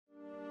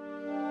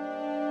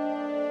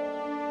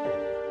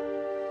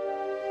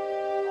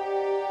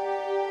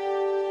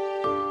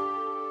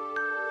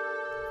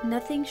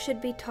Nothing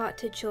should be taught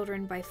to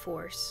children by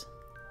force.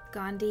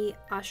 Gandhi,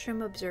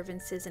 Ashram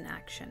Observances in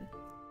Action.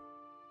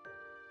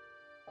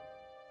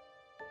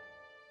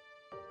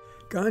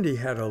 Gandhi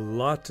had a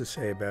lot to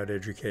say about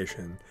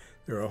education.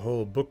 There are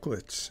whole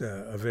booklets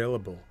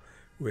available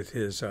with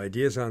his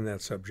ideas on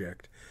that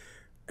subject,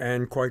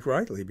 and quite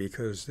rightly,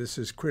 because this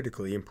is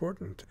critically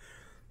important.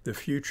 The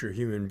future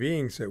human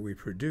beings that we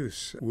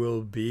produce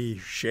will be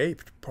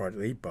shaped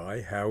partly by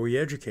how we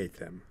educate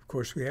them. Of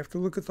course, we have to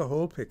look at the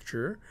whole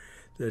picture.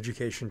 The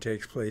education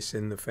takes place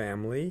in the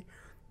family,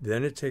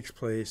 then it takes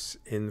place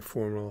in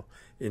formal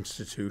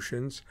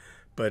institutions,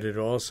 but it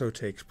also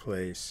takes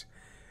place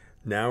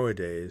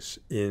nowadays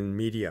in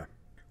media,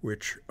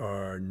 which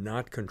are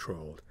not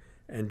controlled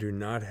and do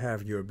not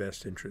have your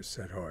best interests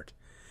at heart.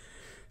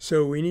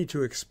 So we need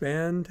to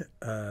expand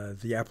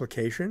the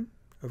application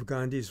of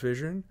Gandhi's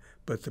vision,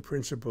 but the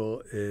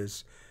principle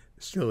is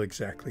still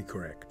exactly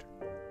correct.